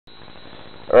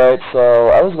Alright, so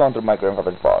I was going through my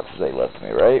grandfather's boxes they left me,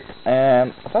 right?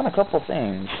 And I found a couple of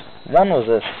things. One was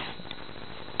this.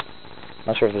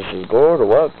 Not sure if this is gold or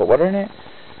what, but what in it?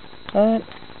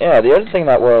 Yeah, the other thing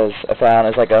that I found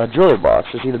is like a jewelry box.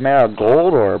 It's either made out of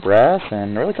gold or brass,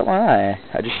 and it really caught my eye.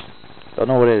 I just don't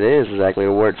know what it is exactly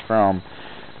or where it's from.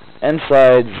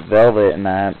 Inside's velvet and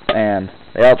that, and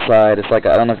the outside, it's like,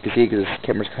 I don't know if you can see because this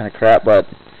camera's kind of crap, but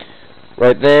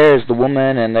right there is the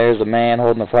woman, and there's a man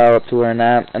holding the flower up to her and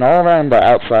that. And all around the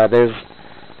outside, there's,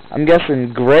 I'm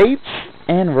guessing, grapes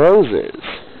and roses.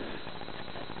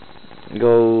 It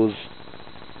goes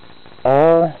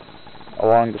all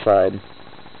along the side.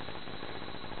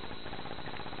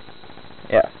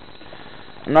 Yeah.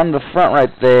 And on the front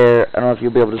right there, I don't know if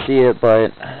you'll be able to see it,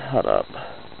 but hold up.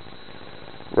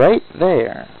 Right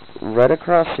there, right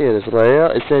across here, this little area,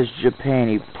 it says Japan.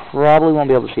 You probably won't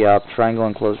be able to see out. Try and go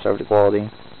in close to the quality.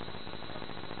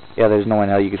 Yeah, there's no way in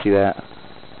hell you can see that.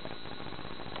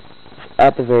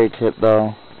 At the very tip,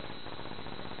 though.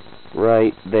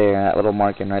 Right there, that little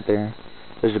marking right there.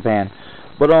 There's Japan.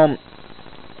 But,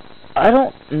 I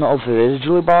don't know if it is a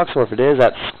jewelry box or if it is,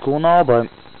 that's cool and all, but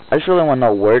I just really want to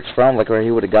know where it's from, like where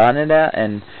he would have gotten it at,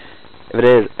 and if it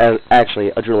is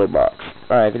actually a jewelry box.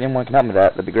 Alright, if anyone can help me with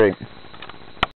that, that'd be great.